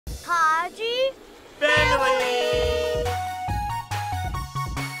family.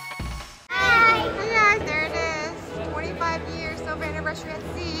 Hi. Hey guys, there it is. 25 years silver anniversary at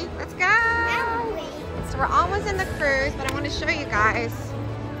sea. Let's go. So we're almost in the cruise, but I want to show you guys.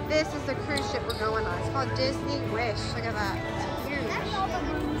 This is the cruise ship we're going on. It's called Disney Wish. Look at that. It's huge.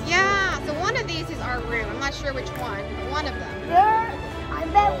 Yeah, so one of these is our room. I'm not sure which one. One of them. I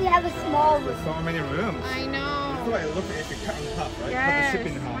bet we have a small room. There's so many rooms. I know. That's why it looks like if you cut in half, right? Yes. Cut the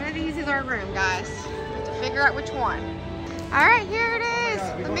ship in half. One of these is our room, guys. We have to figure out which one. All right, here it is.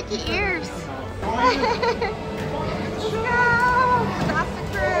 The Mickey ears. Let's go. That's the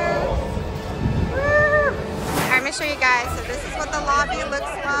cruise. Woo. All right, let me show you guys. So this is what the lobby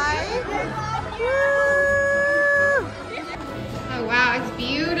looks like. Woo. Oh wow, it's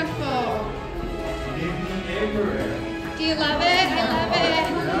beautiful. Do you love it? I love it.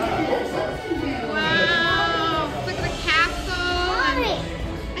 Wow. Look at the castle.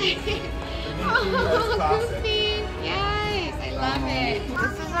 Oh, Goofy. Yes, I love it.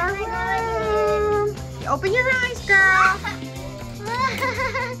 This is our room. Open your eyes, girl.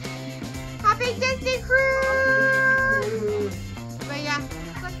 Happy Disney cruise. But yeah,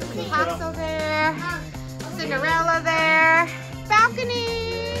 look, there's the castle there. Cinderella there. Balcony.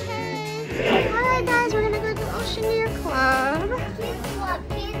 Hey. All right, guys, we're gonna go to the Oceaneer Club. Kids club,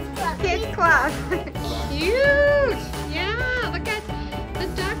 kids club. Kids Club. Cute. Yeah, look at the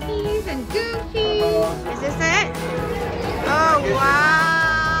duckies and Goofy. Is this it? Oh,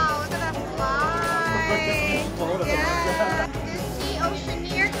 wow. Look at that fly. Yeah. Disney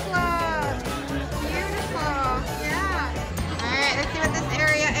Oceaneer Club. Beautiful. Yeah. All right, let's see what this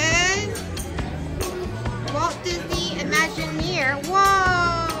area is. Walt Disney Imagineer.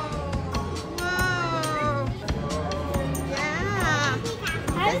 Whoa. Whoa. Yeah.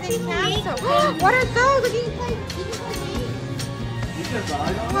 Disney Castle. What are those? Look, you can play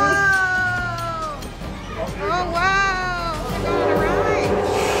Whoa. Oh, wow. We're going on a ride.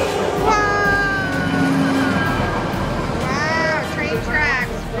 Wow. Wow. Train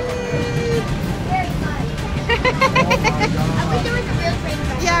tracks. Very fun. I wish there was a real train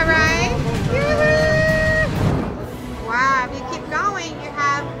track. Yeah, right? Woo-hoo. Wow. If you keep going, you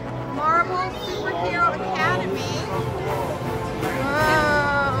have Marvel Superhero Academy. Whoa.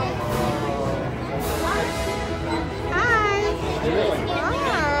 Hi. Whoa.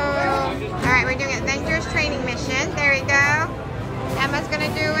 All right, we're doing Avengers training mission. There we go. Emma's gonna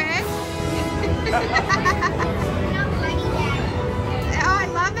do it. Oh, I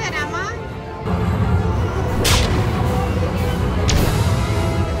love it, Emma.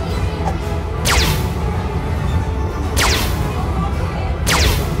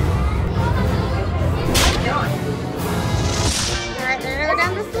 All right, we're gonna go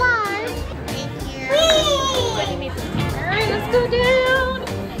down the slide. Thank you. All right, let's go down.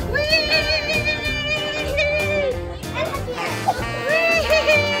 Whee! Whee!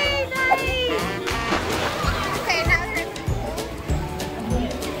 Nice. Okay, now we're gonna...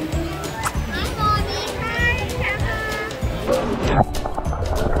 Hi, Mommy. Hi, Emma.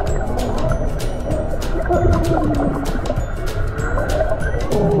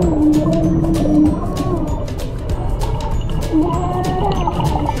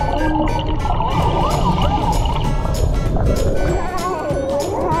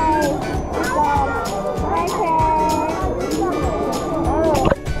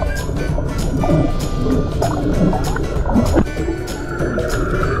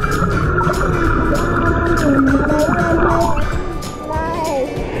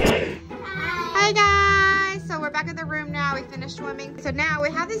 Hi guys! So we're back in the room now. We finished swimming. So now we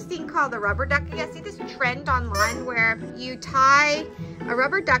have this thing called the rubber ducky. I see this trend online where you tie a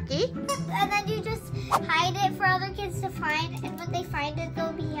rubber ducky. And then you just hide it for other kids to find. And when they find it,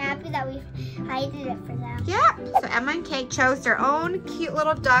 they'll be happy that we hided it for them. Yeah. So Emma and Kate chose their own cute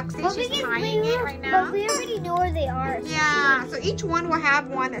little ducks. See, she's tying it right now. But we already know where they are. Yeah. So each one will have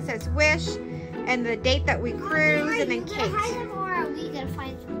one that says Wish and the date that we cruise, and then Kate. Hide them, or are we gonna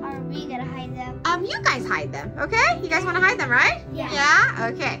find? Are we gonna hide them? You guys hide them, okay? You guys want to hide them, right? Yeah. Yeah?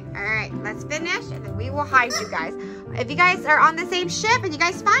 Okay. All right. Let's finish, and then we will hide you guys. If you guys are on the same ship and you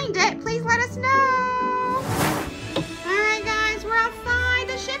guys find it, please let us know. All right, guys. We're outside.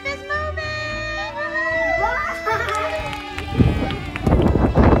 The ship is moving. Wow.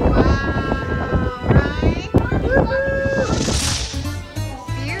 Right? Woo-hoo. It's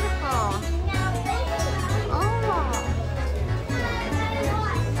beautiful. Oh.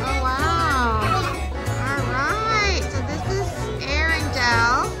 Oh, wow. All right. So this is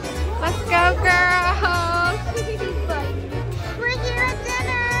Arendelle. Let's go, girls. We're here at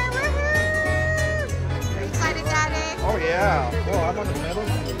dinner. Woohoo.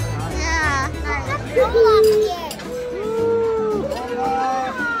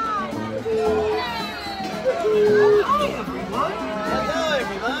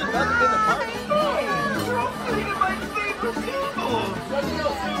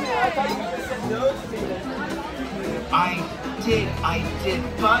 I did,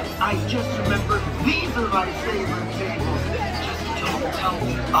 but I just remembered these are my favorite tables. Just don't tell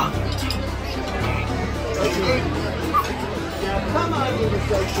me. Come on, you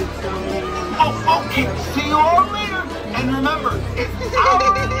Oh, okay. See you all later. And remember, it's our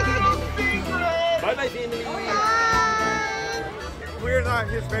little secret. Bye-bye, Jimmy. We're not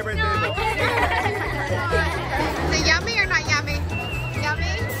his favorite table. Is it yummy or not yummy?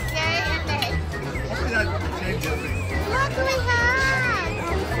 Yummy? Yay and nay. Hopefully that changes things. Look what we have!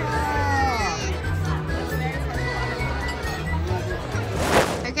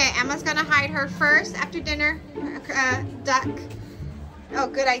 Okay, Emma's gonna hide her first after dinner duck. Oh,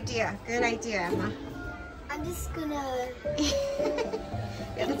 good idea. Good idea, Emma. I'm just gonna.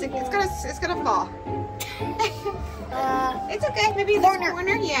 Yeah, it's gonna fall. It's okay. Maybe in the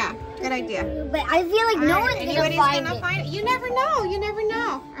corner. Yeah, good idea. But I feel like no one's gonna find it. You never know. You never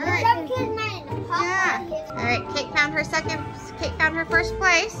know. All right. Yeah. All right. Kate found her first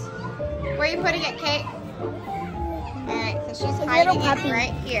place. Where are you putting it, Kate? All right. So she's hiding it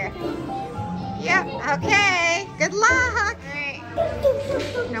right here. Yep. Okay. Good luck. All right.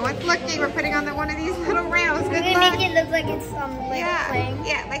 No one's looking. We're putting on one of these little rounds. Good luck. Make it look like it's like playing.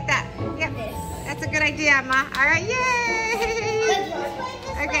 Yeah, like that. Yep. That's a good idea, Emma. All right. Yay.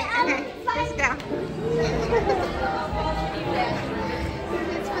 Okay. Let's go.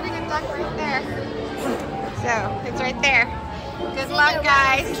 It's putting a duck right there. So it's right there. Good luck,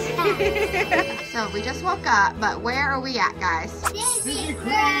 guys. So we just woke up, but where are we at, guys? Disney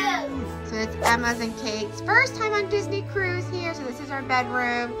Cruise. So it's Emma's and Kate's first time on Disney Cruise here. So this is our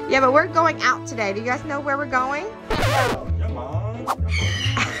bedroom. Yeah, but we're going out today. Do you guys know where we're going?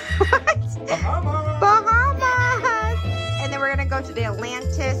 Bahamas. And then we're gonna go to the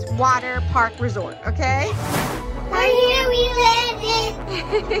Atlantis Water Park Resort. Okay? Right here we landed.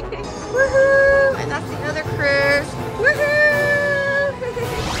 Woohoo! And that's the other cruise. Woohoo!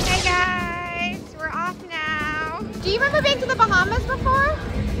 Hey guys, we're off now. Do you remember being to the Bahamas before?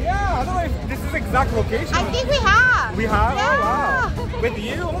 Yeah, I don't know if this is the exact location. I think we have. We have? Yeah. Oh, wow. With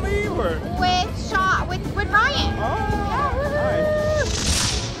you only or? With Sean, with Ryan. Oh, Yeah, nice.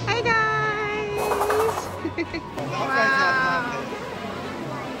 Hey guys. Wow.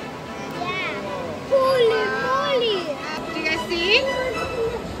 Holy moly. Do you guys see?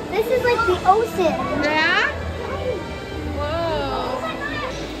 This is like the ocean. Yeah? Whoa.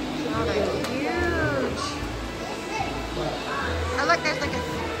 Oh, they're huge. Oh, look, there's like a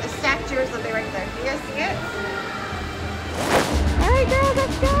statue or something right there. Do you guys see it? All right, girls,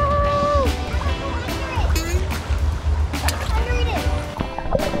 let's go.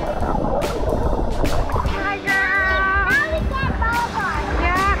 Hi, girl. Now we get ball.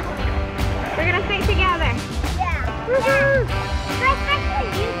 Yeah. We're going to stay together. Yeah. Woohoo.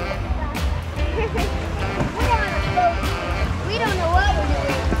 We don't know what we're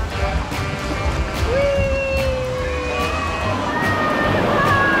doing.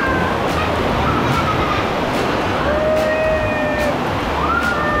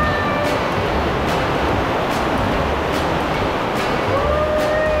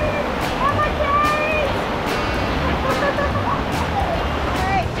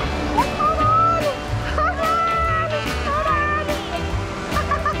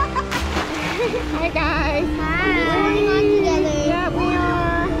 Hi guys. We're holding on together. Yeah, we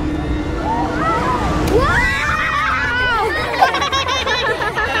are.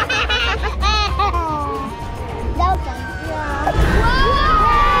 That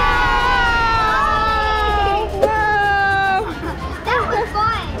was fun. That was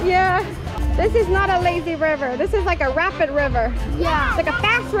fun. Yeah. This is not a lazy river. This is like a rapid river. Yeah. It's like a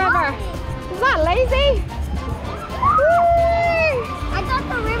fast river. It's not lazy. I thought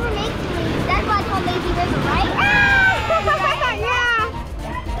the river makes you lazy. That's why it's called Lazy River, right? Yeah.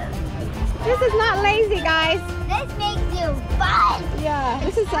 This is not lazy, guys. This makes you fun. Yeah.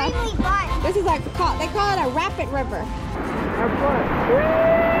 This is Really fun. they call it a rapid river. Rapid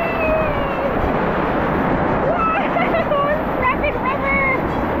river.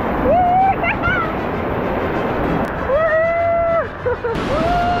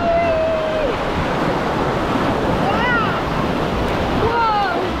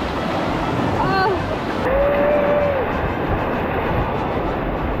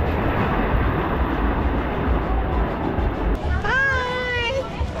 Hi!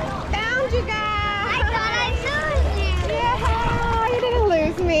 Found you guys! I thought I saw you. Yeah, you didn't lose.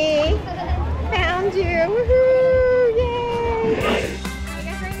 found you. Woohoo! Yay! Are you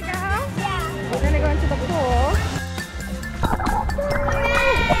guys ready to go? Yeah. We're gonna go into the pool.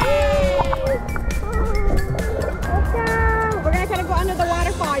 Let's go. We're gonna try to go under the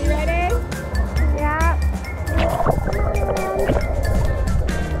waterfall. You ready? Yeah.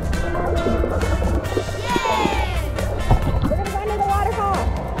 We're gonna go under the waterfall.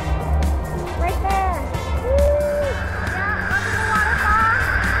 Right there. Woo. Yeah, under the waterfall.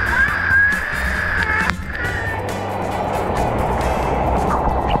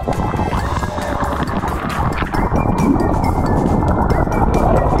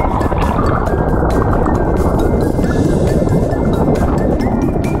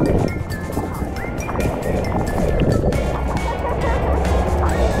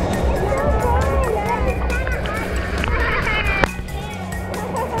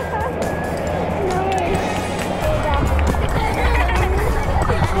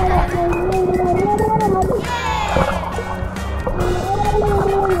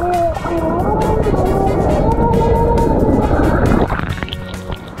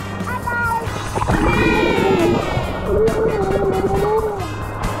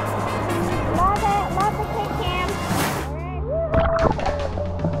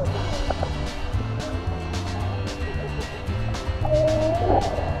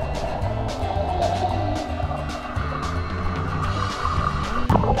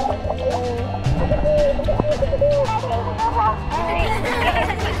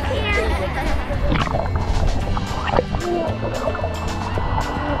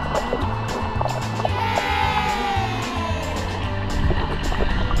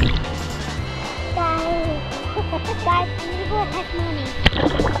 Guys, I'm gonna go ahead, Mommy.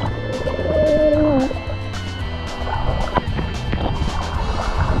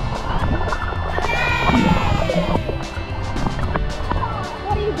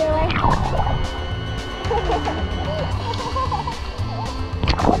 What are you doing?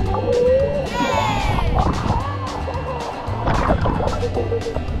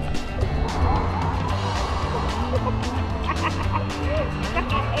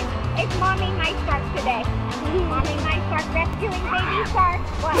 It's Mommy and my shark today. Mommy and my shark rescuing baby shark.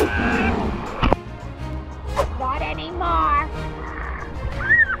 What? Not anymore.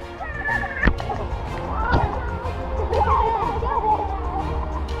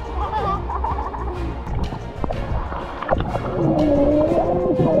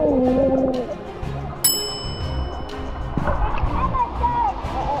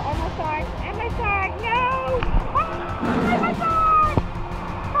 Emma shark, no! Emma shark!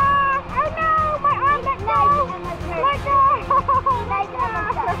 Oh no, my arm let go! Let go!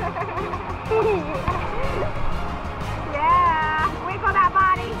 Yeah, wiggle that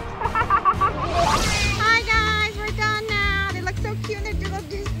body. Hi guys, we're done now. They look so cute in their little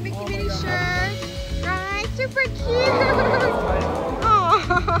Mickey Minnie shirts. Right? Super cute. Oh.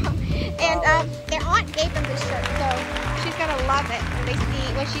 And their aunt gave them this shirt, so she's gonna love it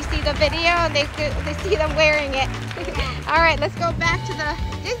when she sees the video and they see them wearing it. All right, let's go back to the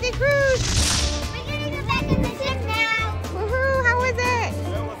Disney cruise. We're gonna go back in the ship now. Woohoo! How was it?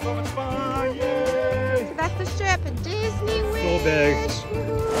 That was so much fun. Yay! So that's the ship, Disney Wish. So big.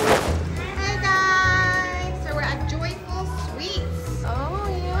 Woohoo. Hey guys, so we're at Joyful Sweets. Oh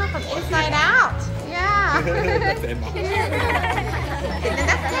yeah, from Inside Out. Yeah. That's Emma. And then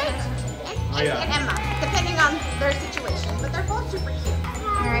that's Kate and Emma, depending on their situation, but they're both super cute.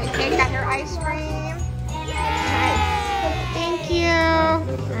 All right, Kate got her ice cream. Nice. Thank you.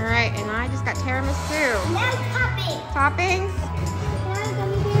 All right, and I just got tiramisu. Now topping. Toppings?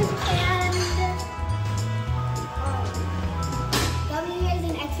 Gummy bears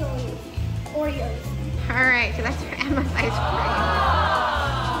and extra Oreos. All right, so that's for Emma's ice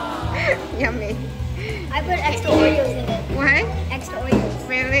cream. Yummy. I put extra Oreos in it. What? Extra Oreos.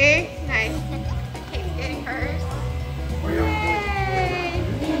 Really? Nice. Kate's getting hers. Yay!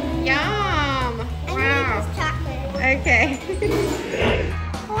 Yum! And Wow. this is chocolate. Okay.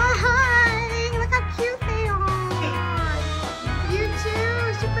 Why? Look how cute they are. You too.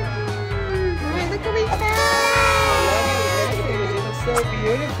 Super cute. All right, look what we found. It looks so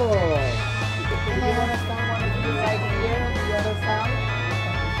beautiful. Do you want to stand one of these right here on the other side?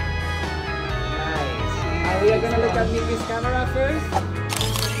 Nice. And we are going to look at Mickey's camera first.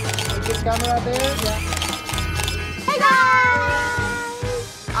 Mickey's camera there. Yeah. Hey guys!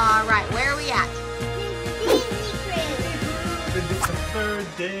 All right, where are we at? Disney cruise. This is the third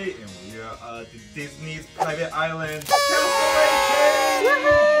day and we are at Disney's private island. Woohoo!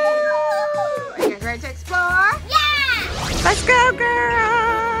 Are you guys ready to explore? Yeah! Let's go,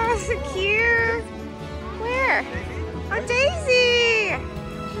 girls! So cute. Where? Oh, Daisy!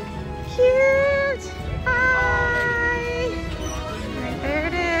 Cute.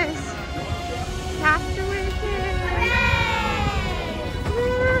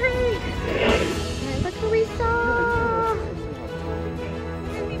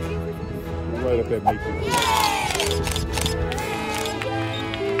 right up at Makeover.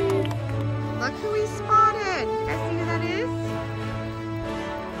 Look who we spotted. You guys see who that is?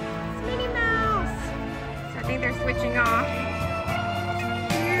 It's Minnie Mouse. So I think they're switching off.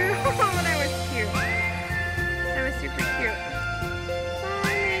 Cute. Oh, that was cute. That was super cute.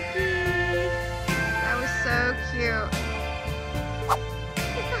 Bye, Mickey. That was so cute. Bye.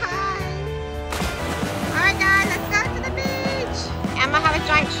 All right, guys, let's go to the beach. Emma have a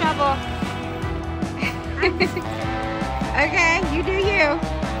giant shovel. Okay, you do you.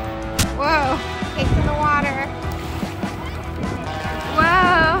 Whoa, taste in the water.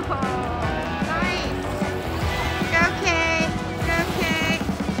 Whoa, nice. Go, Kate. Go, Kate.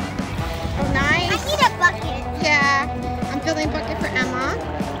 Oh, nice. I need a bucket. Yeah, I'm filling a bucket for Emma.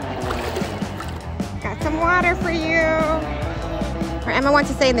 Got some water for you. Or Emma wants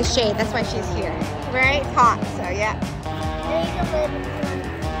to stay in the shade. That's why she's here. Right? It's hot, so yeah. There you go, baby.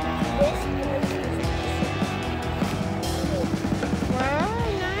 Whoa,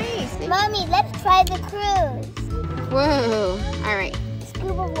 nice. Mommy, let's try the cruise. Whoa. All right.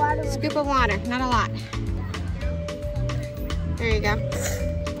 Scoop of water. Scoop of water. Not a lot. There you go.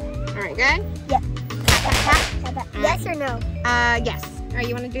 All right, good? Yep. Tap. Yes or no? Yes. All right,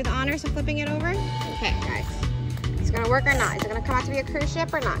 you want to do the honors of flipping it over? Okay, guys. Is it going to work or not? Is it going to come out to be a cruise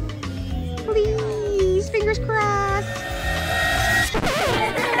ship or not? Please. Fingers crossed.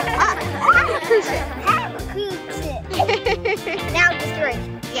 Cruise ship. Have a cruise ship. Now destroy.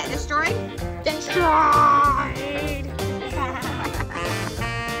 Yeah, destroyed? Destroyed.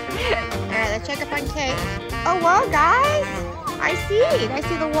 Alright, let's check up on Kate. Oh, whoa, guys. I see. I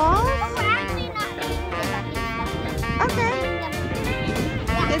see the walls. Okay.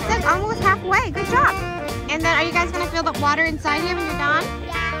 It says almost halfway. Good job. And then are you guys going to fill the water inside here when you're done?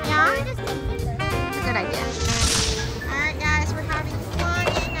 Yeah? That's a good idea. Alright, guys, we're having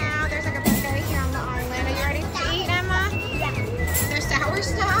lunch now. There's like a buffet here on the island. Are you ready to eat, Emma? Yeah. Is there sour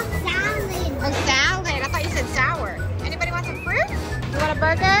stuff? Salad. Oh, salad. I thought you said sour. Anybody want some fruit? You want a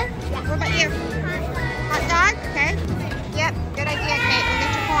burger? Yeah. What about you? Hot dog? Okay. Yep. Good idea, Kate. We'll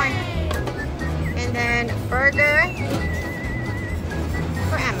get your corn. And then burger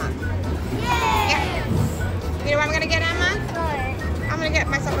for Emma. Yay! Yep. You know what I'm going to get, Emma? I'm going to get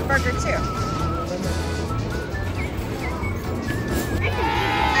myself a burger, too. I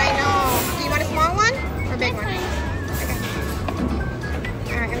know. Do you want a small one or a big one? Okay.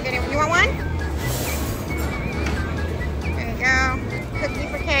 All right, I'm getting. You want one? There you go. Cookie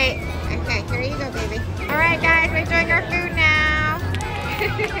for Kate. Okay, here you go, baby. All right, guys, we're enjoying our food now.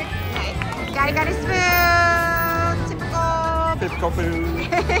 Nice. Daddy got his food. Typical food.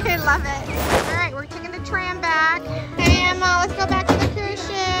 Love it. All right, we're taking the tram back. Hey, Emma, let's go back to the cruise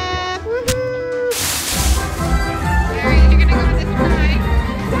ship. Woohoo! All right, you're gonna go on this ride.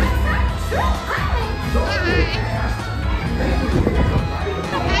 Bye.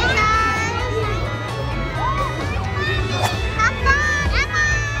 Hey, guys. Have fun, Emma.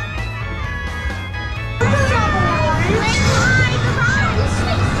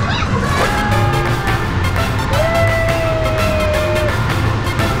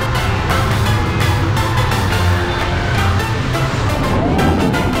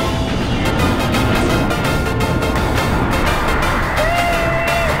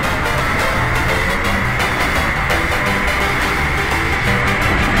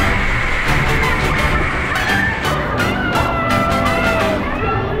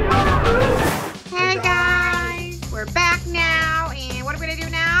 Hey guys, we're back now, and what are we gonna do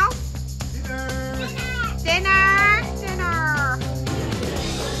now? Dinner! Dinner!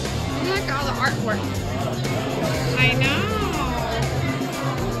 Look at all the artwork. I know.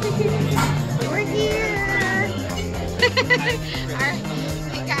 We're here.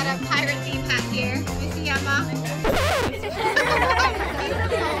 We got a pirate theme hat here. Let me see, Emma.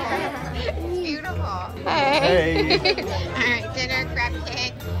 Beautiful. Hey. All right, dinner, crab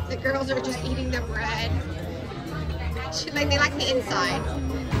cake. The girls are just eating the bread. They like the inside.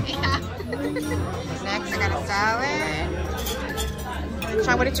 Yeah. Next, I got a salad.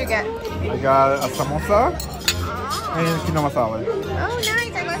 Sean, what did you get? I got a samosa Oh, and quinoa salad. oh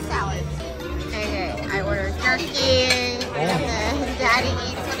nice. I love salads. Okay, I ordered turkey. And then Daddy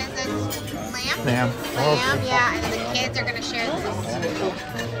eats, what is this? Lamb? Lamb. Lamb, yeah. And then the kids are going to share this.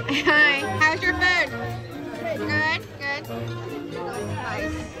 Hi. How's your food? Good? Good?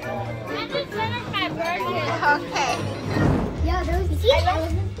 Nice. I just finished my burger. Okay. Yeah, those.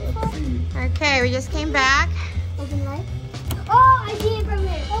 Okay, we just came back. Open light. Oh, I see it from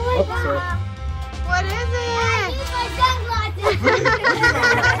here. Oh my god. What is I it? used my sunglasses.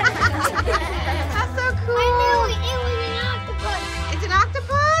 That's so cool. I knew it. It was an octopus. It's an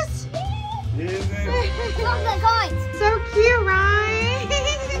octopus? Yeah.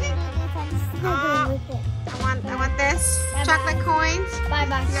 chocolate coins?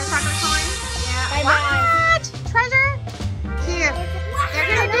 Bye-bye. You got chocolate coins? Yeah. Bye-bye. What? Treasure? Cute. They're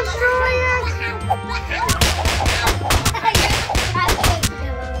gonna destroy it.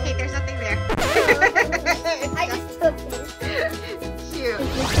 Hey, there's nothing there. I just took it. Cute.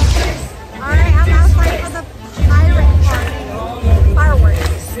 Alright, I'm now playing for the pirate party.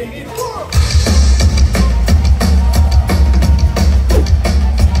 Fireworks.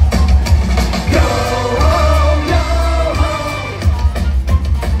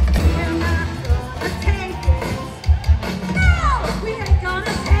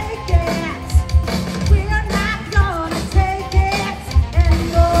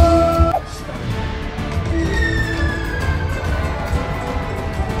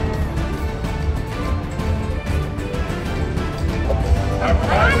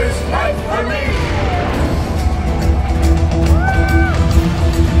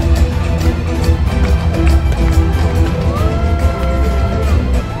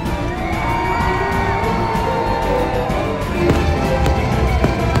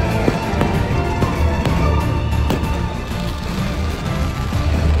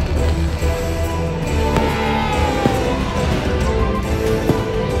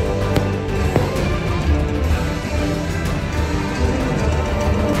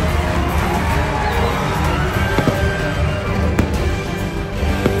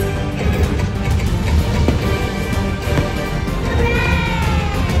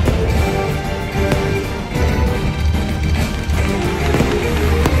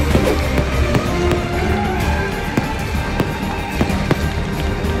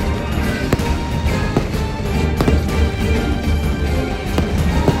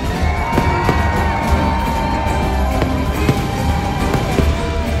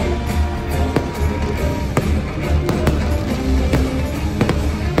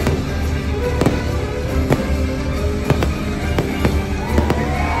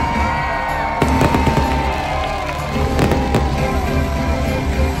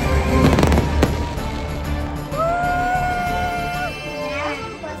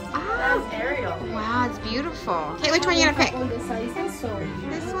 Wow, it's beautiful. Okay, which one are you gonna pick?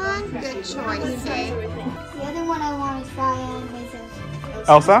 This one? Good choice, okay. The other one I want is Ryan.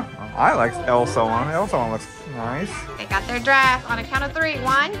 Elsa? I like Elsa one. Elsa one looks nice. They got their dress on a count of 3.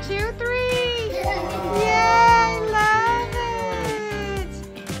 1, 2, 3. Yeah, I love it.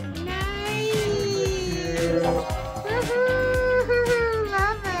 Nice. Woohoo!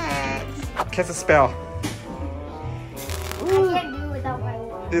 Love it. Cast a spell. I can't do it without my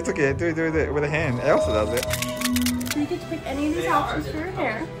wand. It's okay. Do it with a hand. Elsa does it. So you can pick any of these options for your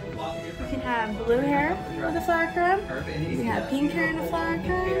hair. You can have blue hair with a flower crown. You can have pink hair and a flower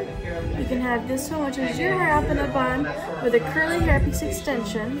crown. You can have this one, which is your hair up in a bun with a curly hairpiece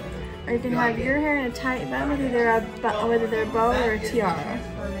extension. Or you can have your hair in a tight bun with either a bow or a tiara.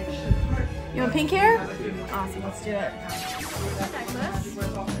 You want pink hair? Awesome, let's do it.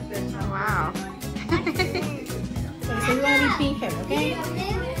 Wow. So you want to be pink hair, okay?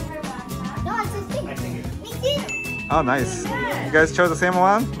 No, it's just pink. Me too. Oh, nice. You guys chose the same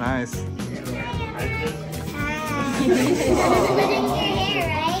one? Nice. Putting your hair, right?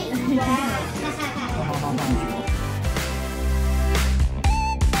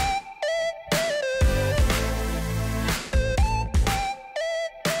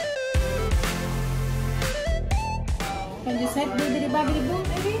 Can you say bibbidi bobbidi boo,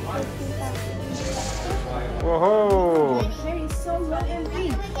 maybe? Whoa! Hair is so long and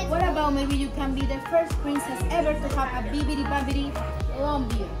big. What about maybe you can be the first princess ever to have a bibbidi bobbidi long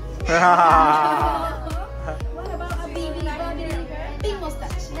beard? What about a bibbidi bobbidi big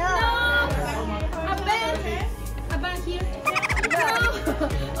mustache? No. A band? A band here? No.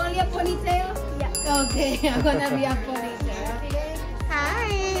 Only a ponytail? Yeah. Okay, I'm gonna be a ponytail. Okay. Hi,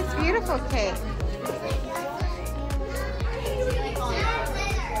 it's beautiful, Kate.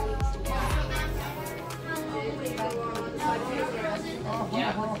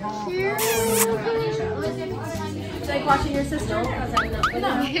 Like watching your sister? No.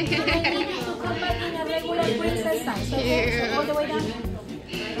 You need to come back in a regular princess size. Okay? All the way down.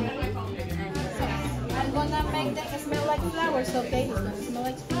 I'm gonna make them smell like flowers, okay? It's gonna smell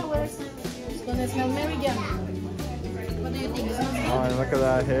like flowers. It's gonna smell very young. What do you think? It smells good? Oh, and look at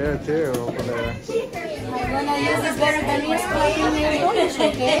that hair too over there. I'm gonna use this very vanilla sparkling nail polish,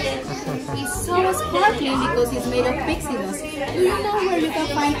 okay? It's so sparkling because it's made of pixie dust. Do you know where you can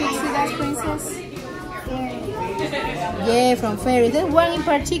find pixie dust, princess? Yeah, from fairies. There's one in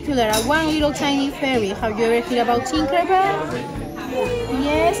particular, one little tiny fairy. Have you ever heard about Tinkerbell?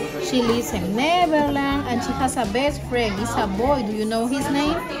 Yes, she lives in Neverland and she has a best friend. It's a boy. Do you know his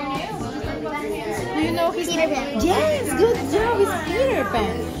name? Do Do you know his Peter name? Pan. Yes, good job. It's Peter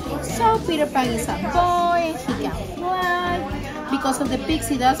Pan. So Peter Pan is a boy. He can fly because of the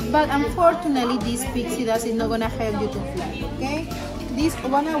pixie dust. But unfortunately, this pixie dust is not gonna help you to fly. Okay? This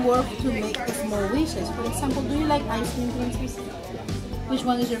gonna work to make small wishes. For example, do you like ice cream, princess? Which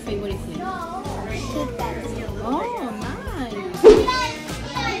one is your favorite flavor? Oh, nice.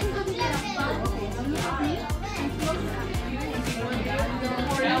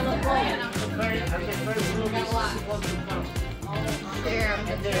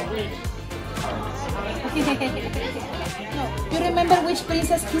 No, you remember which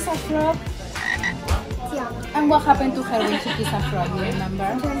princess kissed a frog? And what happened to her when she kissed a frog? You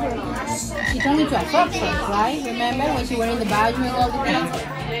remember? She turned into a frog, right? Remember when she were in the bathroom and all the things?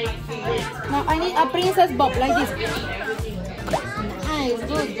 Now I need a princess bob like this. Nice,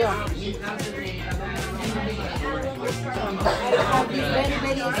 good job. I have this very,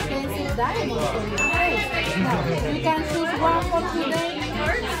 very expensive diamond for you. Now you can choose one for today.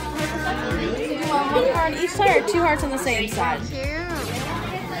 One heart each side or 2 hearts on the same side?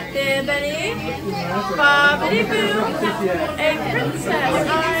 Bibbidi, bobbidi boo, a princess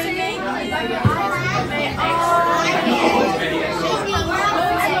I make you. May all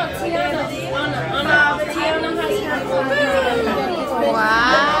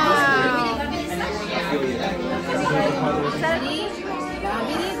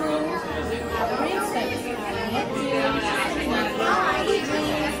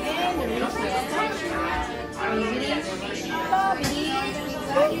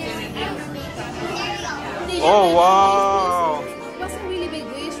Oh wow! That's a really big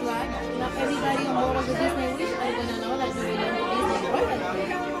wish, right? Not everybody on board of the Disney wish are gonna know that you belong to Disney royalty.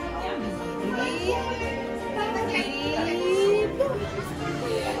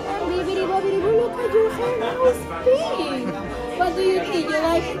 Bibbidi bobbidi boo, look at your hair now is pink. What do you think? You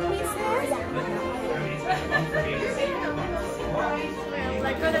like it, princess?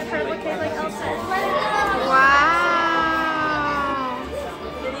 Like her, her look like Elsa. Wow!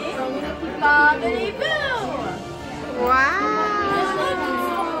 Bobbidi boo!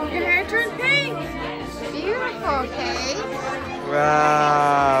 Wow! Your hair turned pink. Beautiful, Kate.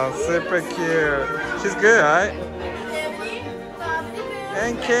 Wow, super cute. She's good, right?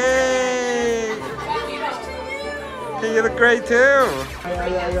 And Kate! Hey, you look great too.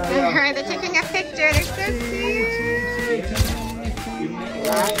 They're taking a picture. They're so cute.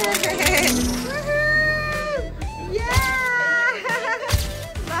 Yeah!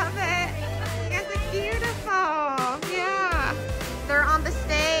 Love it. You guys are beautiful. Yeah. They're on the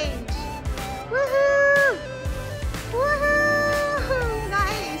stage. Woohoo! Woohoo!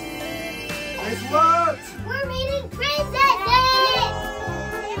 Nice. Nice work! We're meeting princesses!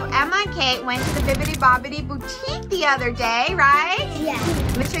 So Emma and Kate went to the Bibbidi Bobbidi Boutique the other day, right? Yeah.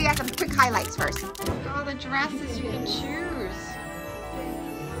 Let me show you guys some quick highlights first. Look at all the dresses you can choose.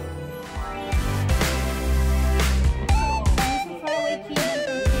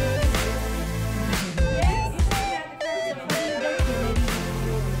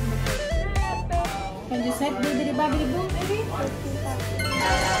 Can you say Bibbidi Bobbidi Boo, baby?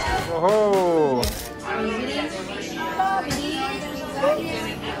 Whoa! Bibbidi Bobbidi.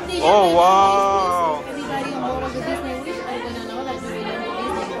 Oh wow! Everybody on board of the Disney wish are gonna know that you belong to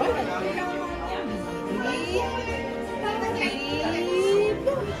Disney royalty.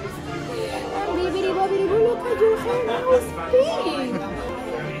 Bibbidi bobbidi boo, look at your hair now is pink.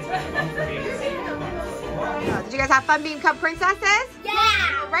 Did you guys have fun being Cub Princesses?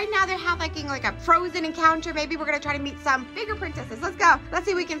 Yeah! Right now they're having like a Frozen encounter. Maybe we're gonna try to meet some bigger princesses. Let's go. Let's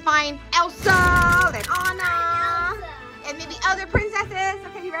see if we can find Elsa and Anna and maybe other princesses.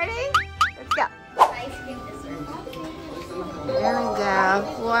 Okay, you ready? Let's go. Ice cream dessert. There we go.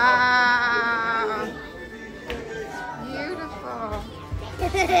 Wow. Beautiful.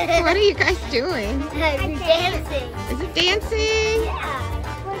 What are you guys doing? I'm dancing. Is it dancing?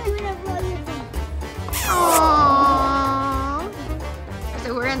 Yeah. We're doing a roller thing. Aww. So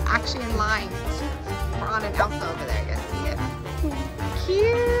we're actually in line. We're on an Elsa over there. You see it?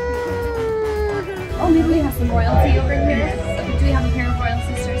 Cute. Oh, maybe we have some royalty over here. Do we have a pair of royal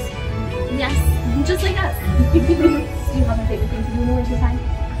sisters? Yes, just like us. Do you have a favorite thing to do in the wintertime?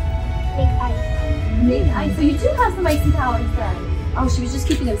 Make ice. Make ice. So you do have some icy powers then. Oh, she was just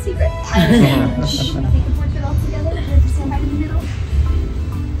keeping them secret. I understand. Shh. Take a portrait all together. Just stand right in the middle.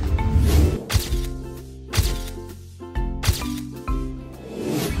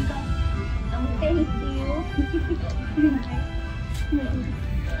 Thank you.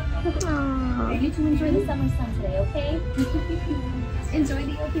 You two enjoy the summer sun today, okay? Enjoy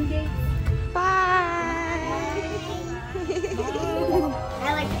the open gate. Bye.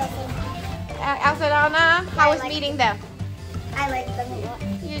 I like purple. Elsa and Anna? How was I like meeting them? I like them a lot.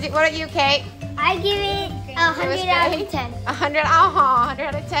 What are you, Kate? I give it 100 out of 10. 100. Oh, 100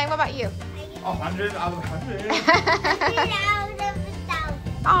 out of 10. What about you? 100 out of 100. 100 out of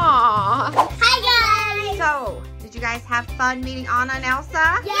 1,000. Aww. Hi guys! So, did you guys have fun meeting Anna and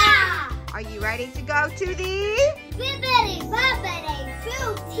Elsa? Yeah! Are you ready to go to the... Bibbidi Bobbidi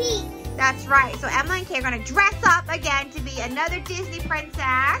Boutique! That's right. So Emma and Kay are going to dress up again to be another Disney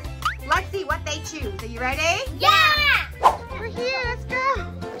princess. Let's see what they choose. Are you ready? Yeah! We're here. Let's go.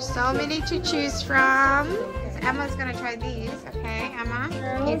 There's so many to choose from. So Emma's going to try these. Okay, Emma.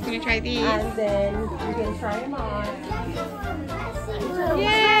 Kate's going to try these. And then you can try them on.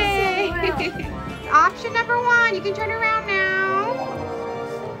 Yay! Option number 1. You can turn around now.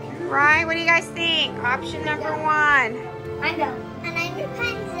 Right? What do you guys think? Option number 1. I know. And I'm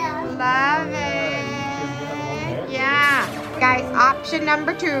Rapunzel. Love it. Yeah. Guys, option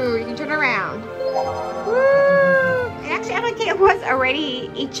number 2. You can turn around. Woo! And actually, Emma and Kate was already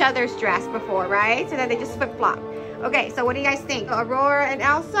each other's dress before, right? So then they just flip-flop. Okay, so what do you guys think? Aurora and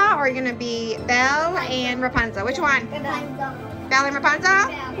Elsa, or are you going to be Belle and Rapunzel? Which one? Rapunzel. Belle and Rapunzel?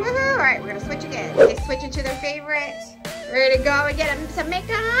 Yeah. Woohoo! All right, we're going to switch again. They switch into their favorite. Ready to go and get them some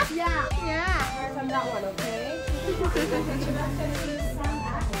makeup? Yeah. Yeah. From that one, okay?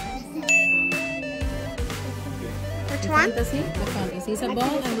 Which one? Fantasy? The fantasy. It's a ball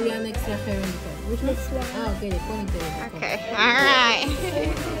and we have an extra hair on the top. Which one? Ah, okay, the ponytail. Okay, all right.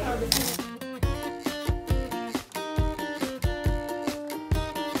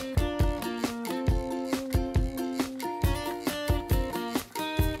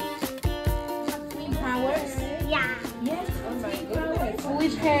 Twin powers? Yeah. Yes. Oh my goodness.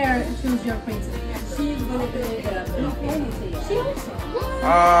 Which hair choose your princess? She's going to be the blue ponytail. She also.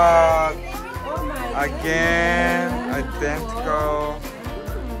 Oh my Again, identical.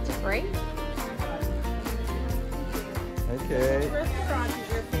 Great. Okay.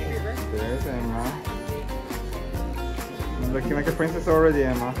 There's Emma. Looking like a princess already,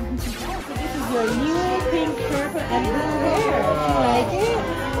 Emma. This is your new pink, purple, and blue hair. Do you like it?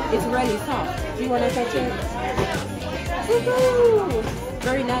 It's really soft. Do you want to touch it? Woohoo!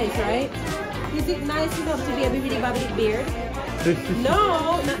 Very nice, right? Is it nice enough to be a bibbidi bobbidi beard?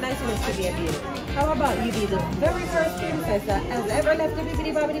 No, not nice enough to be a beard. How about you be the very first princess that has ever left the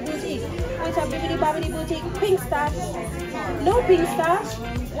Bibbidi Bobbidi Boutique with a Bibbidi Bobbidi Boutique pink stash? No pink stash?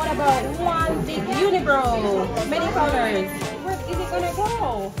 What about one big unibrow? Many colors. Where is it gonna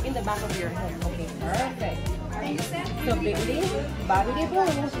go? In the back of your head. Okay, perfect. So Bibbidi Bobbidi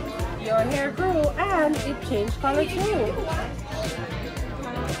Boo, your hair grew and it changed color too.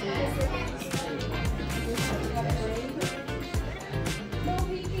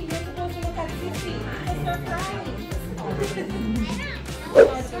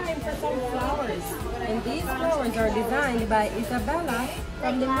 It's time for some flowers. And these flowers are designed by Isabella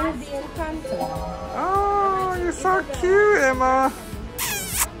from the movie Encanto. Oh, you're so cute, Emma.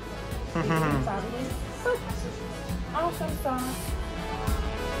 Awesome song.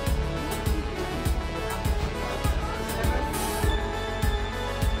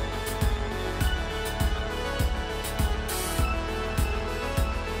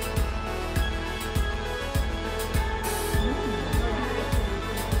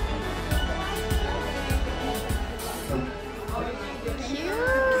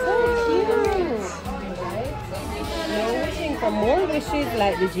 More wishes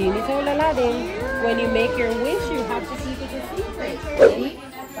like the genie told Aladdin. When you make your wish, you have to keep it a secret. Ready?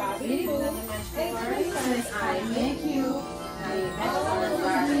 I make you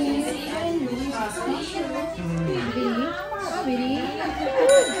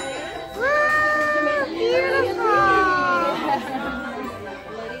Beautiful.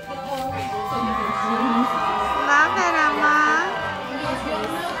 Love it, Emma.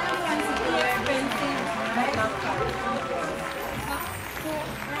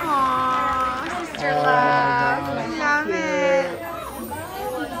 Aww, sister love. Love it.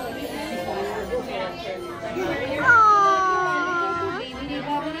 Aww.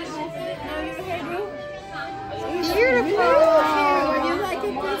 Beautiful. You like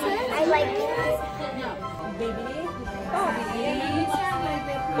it, princess? I like it.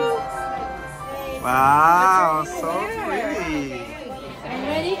 Wow, so pretty. And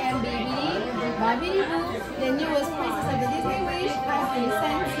ready and Bibbidi Bobbidi Boo, the newest princess of the Disney Wish, has been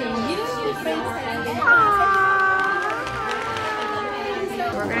sent to you, princess.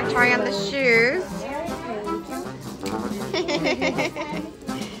 We're going to try on the shoes.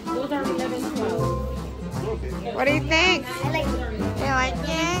 Those are 11, 12. What do you think? I like it. You like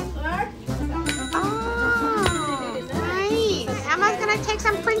it? Oh, nice. Emma's going to take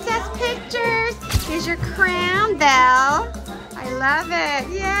some princess pictures. Here's your crown, Belle. I love it.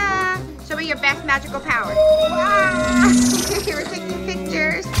 Yeah. Show me your best magical powers. Wow. We're taking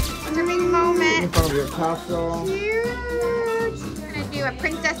pictures. It's a big moment. In front of your castle. Cute. We're gonna do a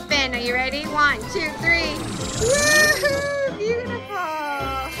princess spin. Are you ready? 1, 2, 3. Woohoo! Beautiful.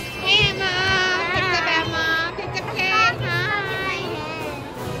 Hey, Emma. Picked up Emma. Picked up Kate. Hi.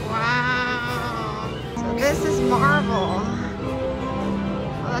 Wow. So this is marble.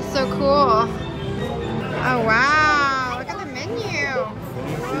 Oh, that's so cool. Oh, wow. Look at the menu.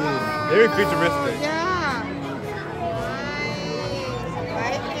 Wow. Very futuristic. Yeah. Nice. I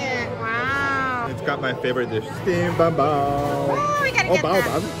like it. Wow. It's got my favorite dish, steamed bao bao. Oh, we gotta get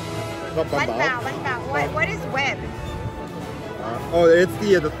that. Not bao bao. What is web? Oh, it's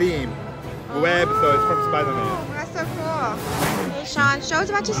the theme. Web, so it's from Spider-Man. That's so cool. Hey, Sean, show's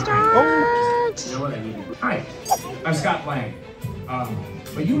about to start. You know what I need? Hi, I'm Scott Lang.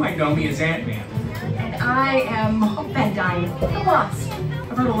 But you might know me as Ant-Man. And I am Hope Van Dyne, the Wasp.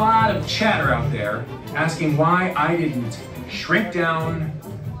 I've heard a lot of chatter out there asking why I didn't shrink down,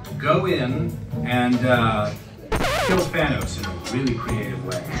 go in, and kill Thanos in a really creative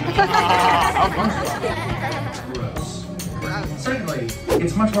way. Gross. Certainly,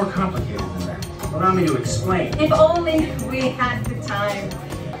 it's much more complicated than that. Allow me to explain. If only we had the time.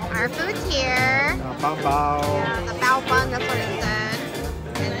 Our food's here. Bao bao. Yeah, the bao bun, that's what it said.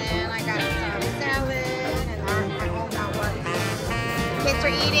 And then I got some salad and my own bao bun. Kids are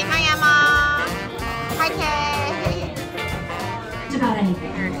eating. Hi, Emma. Hi, Kay. It's about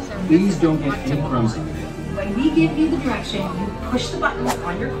anything. Please don't get any crumbs on it. When we give you the direction, you push the buttons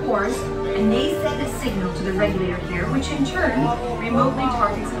on your cores, and they send a signal to the regulator here, which in turn remotely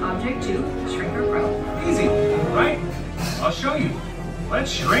targets an object to shrink or grow. Easy, right? I'll show you. Let's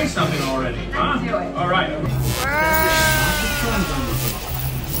shrink something already, huh? Let's do it. All right.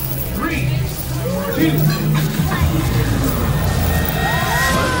 3, 2.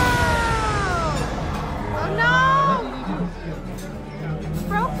 Oh no! It's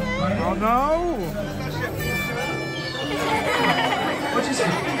broken. Oh no! What'd you say?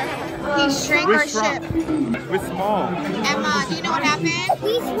 He shrank our ship. We're small. Emma, do you know what happened?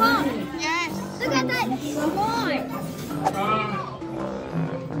 We swung. Yes. Look at that swan.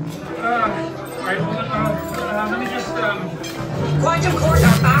 Right, let me just, Quantum cores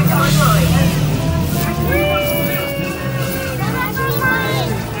are back online.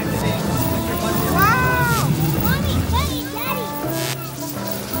 Wow. Mommy, Daddy, Daddy.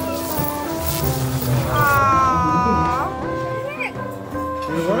 Aww.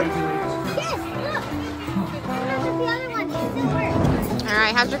 What? Yes, look. Look at the other one. It still works. All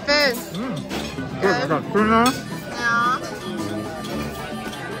right, how's your food? Good. Got tuna Yeah.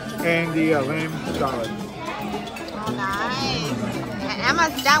 and the lamb salad. Oh, nice. And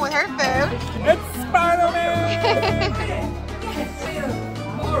Emma's done with her food. It's Spider-Man!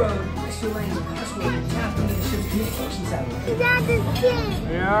 That's his kid.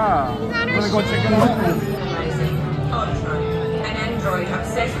 Yeah. Is that I'm her gonna go ship? check it out. Ultron, an android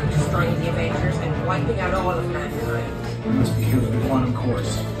obsessed with destroying the Avengers and wiping out all of mankind. we must be here for the quantum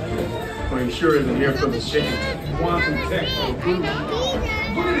course. But he sure isn't here for the chicken. Quantum tech.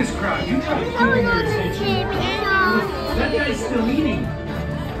 Look at this crowd. You try to keep in here and say chicken. That guy's still eating.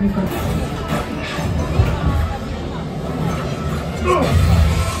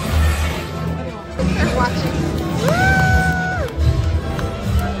 They're watching.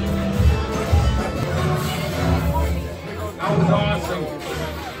 That was awesome.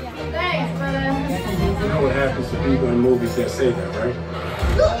 Thanks, brother. You know what happens to people in movies that say that, right?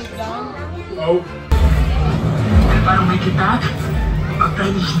 Oh. If I don't make it back,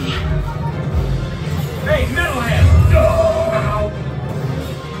 avenge me. Hey, metalhead!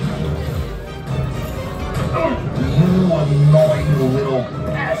 You annoying little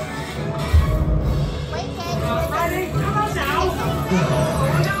ass.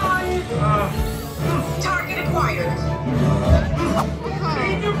 Target acquired.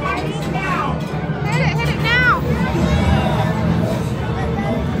 Hit it now.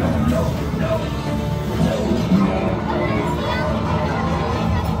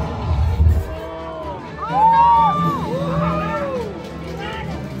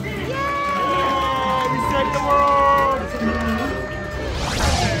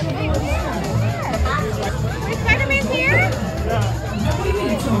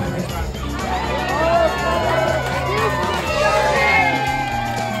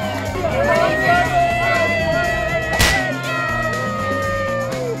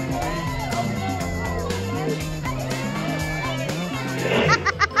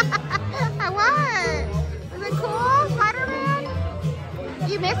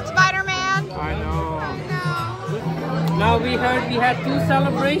 Now we heard we had 2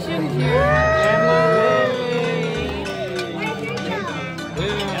 celebrations here. Emma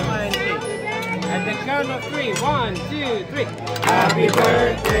and Kate. At the count of 3. 1, 2, 3. Happy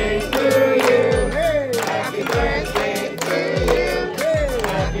birthday to you. Happy birthday to you.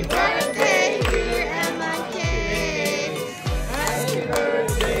 Happy birthday, dear Emma Kate. Happy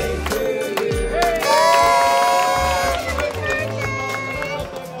birthday to you.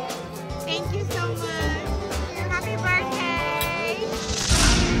 Thank you so much. Happy birthday.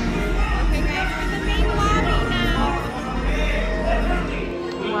 Okay, guys, we're in the main lobby now.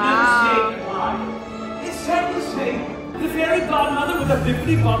 Wow. It's time to sing the fairy godmother with a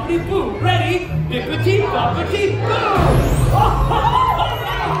bippity boppity boo. Ready? Bippity boppity boo!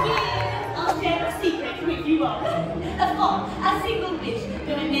 I'll share a secret with you all. Of course, a single wish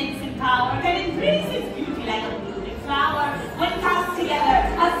to immense power that embraces beauty like a blooming flower. When cast together,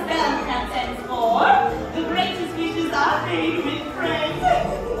 a spell transcends forth. The greatest wishes are made with friends.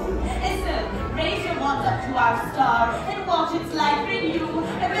 And so, raise your wands up to our star and watch its light renew.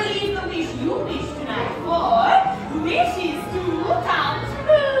 And believe the wish you wish tonight for wishes to come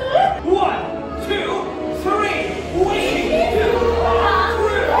true. 1, 2, 3. Wishes to come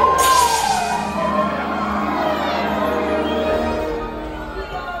true.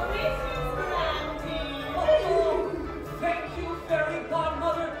 Thank you, fairy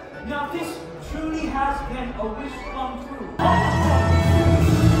godmother. Now this truly has been a wish come true.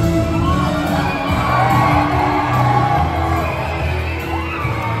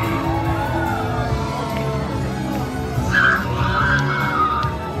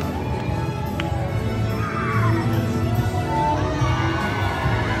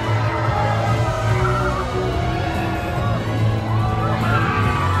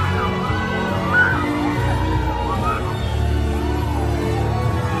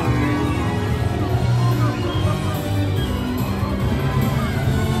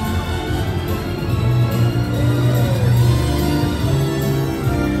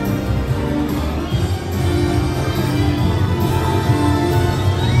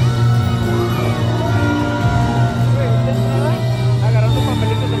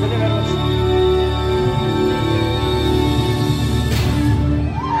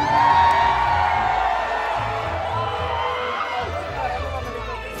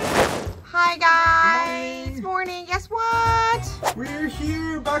 Hi guys. Morning. Guess what? We're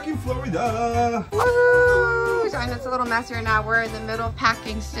here back in Florida. Woo! So I know it's a little messier now. We're in the middle of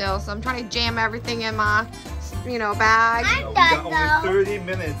packing still, so I'm trying to jam everything in my, bag. We got only 30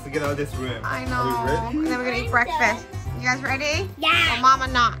 minutes to get out of this room. I know. Are we ready? And then we're gonna eat breakfast. You guys ready? Yeah. Well, Mama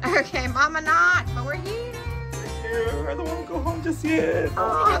not. Okay, Mama not. But we're here. I don't want to go home just yet. I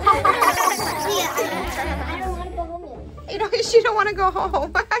don't want to go home yet. She don't want to go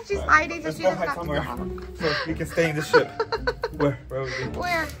home. She's hiding, so Let's she go doesn't hide have to go somewhere home. so we can stay in the ship. Where are we?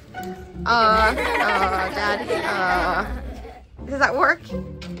 Where? Daddy. Does that work?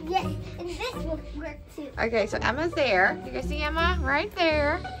 Yes, and this will work too. Okay, so Emma's there. You guys see Emma? Right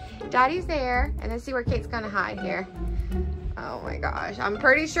there. Daddy's there. And then see where Kate's gonna hide here. Oh my gosh. I'm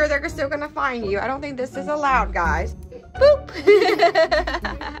pretty sure they're still gonna find you. I don't think this is allowed, guys. Boop.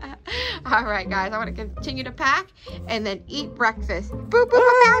 All right, guys. I want to continue to pack and then eat breakfast. Boop, boop.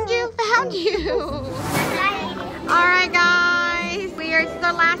 I found you. Found you. All right, guys. It's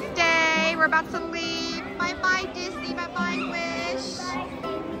the last day. We're about to leave. Bye-bye, Disney. Bye-bye, Wish.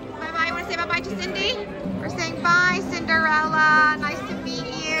 Bye-bye. You want to say bye-bye to Cindy? We're saying bye, Cinderella. Nice to meet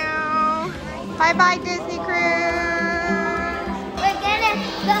you. Bye-bye, Disney cruise. We're gonna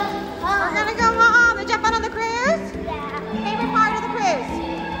go home. We're gonna go home and jump out on the cruise? Yeah. Favorite part of the cruise?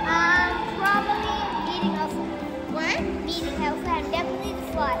 Probably meeting Elsa. What? Meeting Elsa and definitely the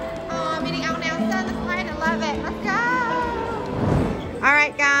slide. Oh, meeting out now. On the slide. I love it. Let's go. All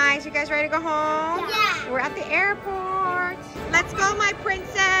right, guys. You guys ready to go home? Yeah. We're at the airport. Let's go, my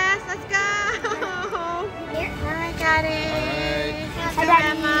princess. Let's go. Here. All right, Daddy. Let's go,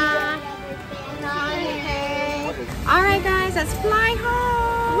 Emma. Okay. All right, guys. Let's fly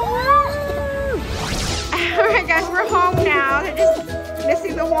home. All right, guys. We're home now. They're just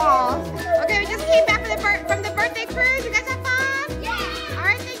missing the walls. Okay, we just came back from the birthday cruise. You guys have